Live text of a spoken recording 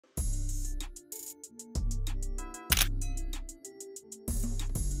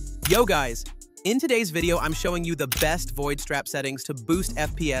Yo guys, in today's video I'm showing you the best Voidstrap settings to boost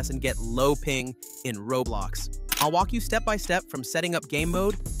FPS and get low ping in Roblox. I'll walk you step by step from setting up game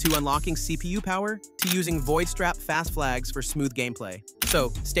mode to unlocking CPU power to using Voidstrap fast flags for smooth gameplay.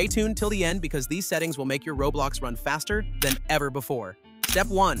 So stay tuned till the end because these settings will make your Roblox run faster than ever before. Step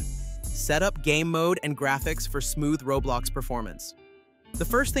 1. Set up game mode and graphics for smooth Roblox performance. The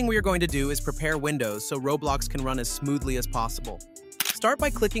first thing we are going to do is prepare Windows so Roblox can run as smoothly as possible. Start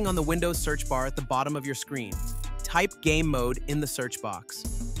by clicking on the Windows search bar at the bottom of your screen. Type Game Mode in the search box.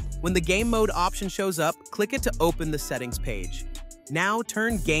 When the Game Mode option shows up, click it to open the settings page. Now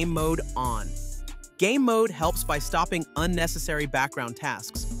turn Game Mode on. Game Mode helps by stopping unnecessary background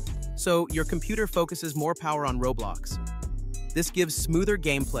tasks, so your computer focuses more power on Roblox. This gives smoother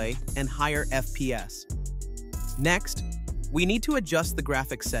gameplay and higher FPS. Next, we need to adjust the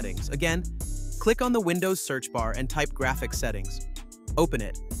graphics settings. Again, click on the Windows search bar and type Graphics Settings. Open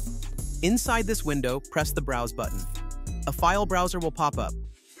it. Inside this window, press the Browse button. A file browser will pop up.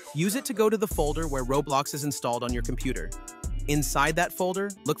 Use it to go to the folder where Roblox is installed on your computer. Inside that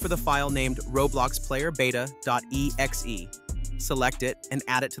folder, look for the file named robloxplayerbeta.exe. Select it and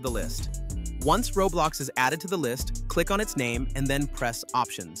add it to the list. Once Roblox is added to the list, click on its name and then press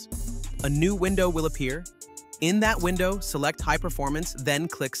Options. A new window will appear. In that window, select High Performance, then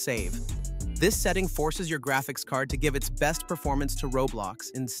click Save. This setting forces your graphics card to give its best performance to Roblox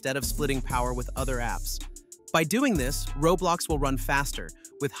instead of splitting power with other apps. By doing this, Roblox will run faster,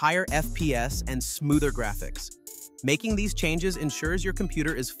 with higher FPS and smoother graphics. Making these changes ensures your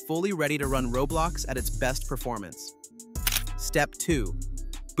computer is fully ready to run Roblox at its best performance. Step 2.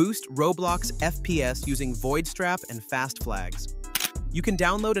 Boost Roblox FPS using Voidstrap and fast flags. You can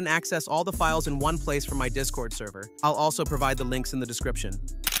download and access all the files in one place from my Discord server. I'll also provide the links in the description.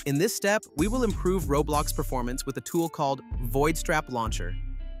 In this step, we will improve Roblox performance with a tool called Voidstrap Launcher.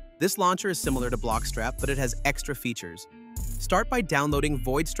 This launcher is similar to Blockstrap, but it has extra features. Start by downloading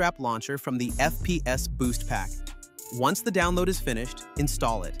Voidstrap Launcher from the FPS Boost Pack. Once the download is finished,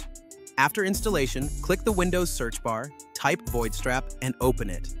 install it. After installation, click the Windows search bar, type Voidstrap, and open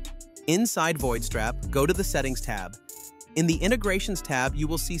it. Inside Voidstrap, go to the Settings tab. In the Integrations tab, you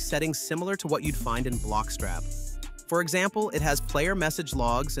will see settings similar to what you'd find in Blockstrap. For example, it has player message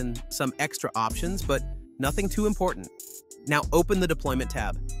logs and some extra options, but nothing too important. Now open the Deployment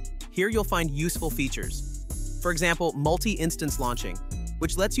tab. Here you'll find useful features. For example, multi-instance launching,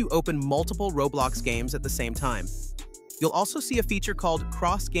 which lets you open multiple Roblox games at the same time. You'll also see a feature called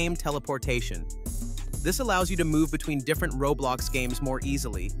cross-game teleportation. This allows you to move between different Roblox games more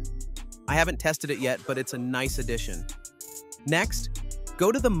easily. I haven't tested it yet, but it's a nice addition. Next,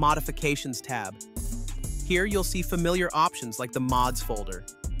 go to the Modifications tab. Here you'll see familiar options like the Mods folder,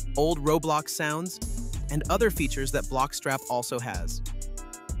 old Roblox sounds, and other features that Blockstrap also has.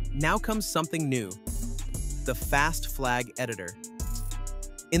 Now comes something new, the Fast Flag Editor.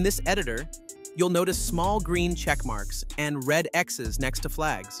 In this editor, you'll notice small green check marks and red X's next to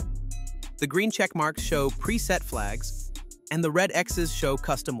flags. The green check marks show preset flags, and the red X's show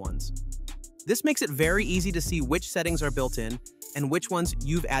custom ones. This makes it very easy to see which settings are built in and which ones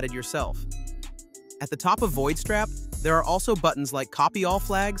you've added yourself. At the top of Voidstrap, there are also buttons like Copy All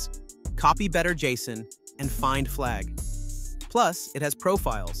Flags, Copy Better JSON, and Find Flag. Plus, it has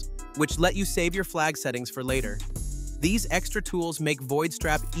profiles, which let you save your flag settings for later. These extra tools make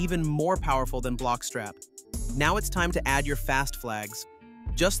Voidstrap even more powerful than Blockstrap. Now it's time to add your fast flags.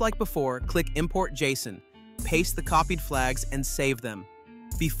 Just like before, click Import JSON, paste the copied flags, and save them.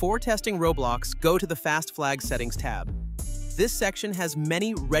 Before testing Roblox, go to the Fast Flag Settings tab. This section has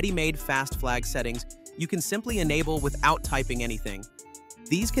many ready-made fast flag settings you can simply enable without typing anything.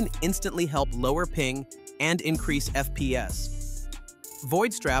 These can instantly help lower ping and increase FPS.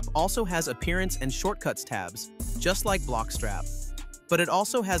 Voidstrap also has Appearance and Shortcuts tabs, just like Blockstrap. But it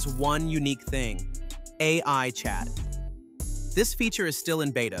also has one unique thing, AI chat. This feature is still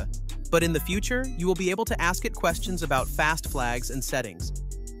in beta, but in the future, you will be able to ask it questions about fast flags and settings.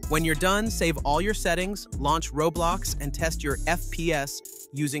 When you're done, save all your settings, launch Roblox, and test your FPS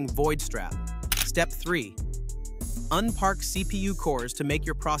using Voidstrap. Step 3. Unpark CPU cores to make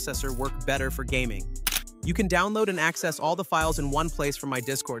your processor work better for gaming. You can download and access all the files in one place from my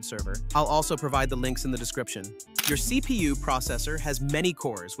Discord server. I'll also provide the links in the description. Your CPU processor has many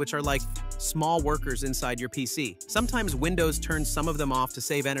cores, which are like small workers inside your PC. Sometimes Windows turns some of them off to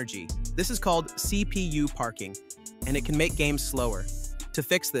save energy. This is called CPU parking, and it can make games slower. To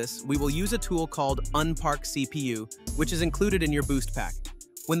fix this, we will use a tool called Unpark CPU, which is included in your boost pack.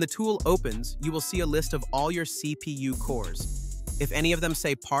 When the tool opens, you will see a list of all your CPU cores. If any of them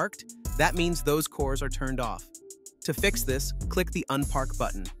say parked, that means those cores are turned off. To fix this, click the Unpark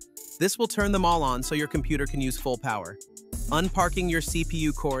button. This will turn them all on so your computer can use full power. Unparking your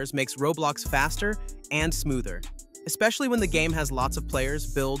CPU cores makes Roblox faster and smoother, especially when the game has lots of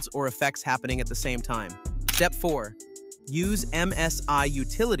players, builds, or effects happening at the same time. Step 4. Use MSI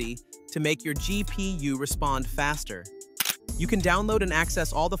Utility to make your GPU respond faster. You can download and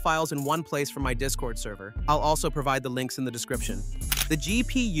access all the files in one place from my Discord server. I'll also provide the links in the description. The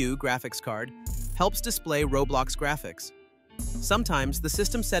GPU graphics card helps display Roblox graphics. Sometimes the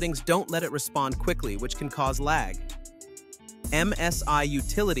system settings don't let it respond quickly, which can cause lag. MSI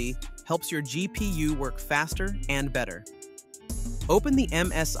Utility helps your GPU work faster and better. Open the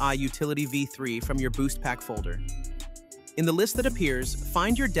MSI Utility v3 from your Boost Pack folder. In the list that appears,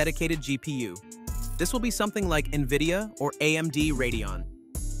 find your dedicated GPU. This will be something like NVIDIA or AMD Radeon.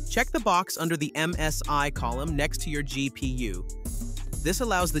 Check the box under the MSI column next to your GPU. This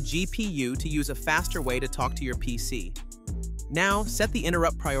allows the GPU to use a faster way to talk to your PC. Now, set the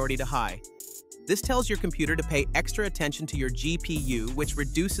interrupt priority to high. This tells your computer to pay extra attention to your GPU, which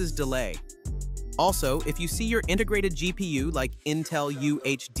reduces delay. Also, if you see your integrated GPU like Intel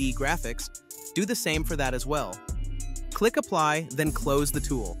UHD graphics, do the same for that as well. Click Apply, then close the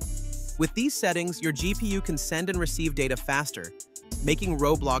tool. With these settings, your GPU can send and receive data faster, making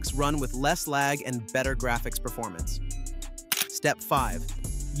Roblox run with less lag and better graphics performance. Step 5.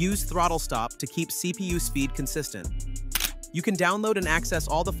 Use ThrottleStop to keep CPU speed consistent. You can download and access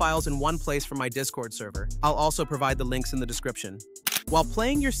all the files in one place from my Discord server. I'll also provide the links in the description. While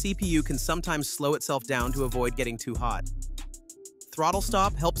playing, your CPU can sometimes slow itself down to avoid getting too hot.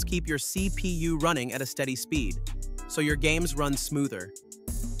 ThrottleStop helps keep your CPU running at a steady speed, so your games run smoother.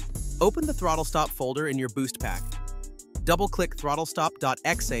 Open the ThrottleStop folder in your Boost Pack. Double-click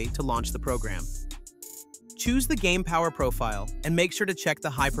ThrottleStop.exe to launch the program. Choose the Game Power profile and make sure to check the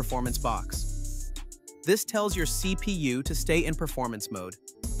High Performance box. This tells your CPU to stay in performance mode.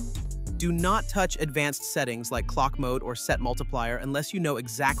 Do not touch advanced settings like clock mode or set multiplier unless you know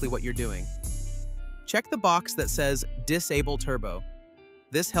exactly what you're doing. Check the box that says Disable Turbo.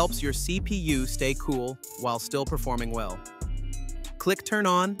 This helps your CPU stay cool while still performing well. Click Turn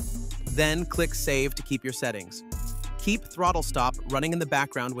On, then click Save to keep your settings. Keep ThrottleStop running in the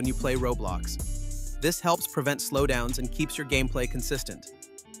background when you play Roblox. This helps prevent slowdowns and keeps your gameplay consistent.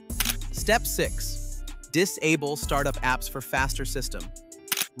 Step 6. Disable startup apps for faster system.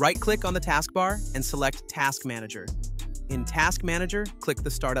 Right-click on the taskbar and select Task Manager. In Task Manager, click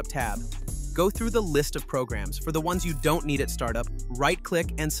the Startup tab. Go through the list of programs. For the ones you don't need at startup,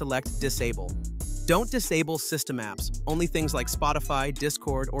 right-click and select Disable. Don't disable system apps, only things like Spotify,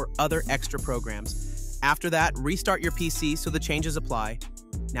 Discord, or other extra programs. After that, restart your PC so the changes apply.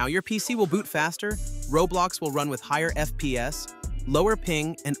 Now your PC will boot faster, Roblox will run with higher FPS, lower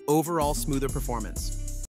ping, and overall smoother performance.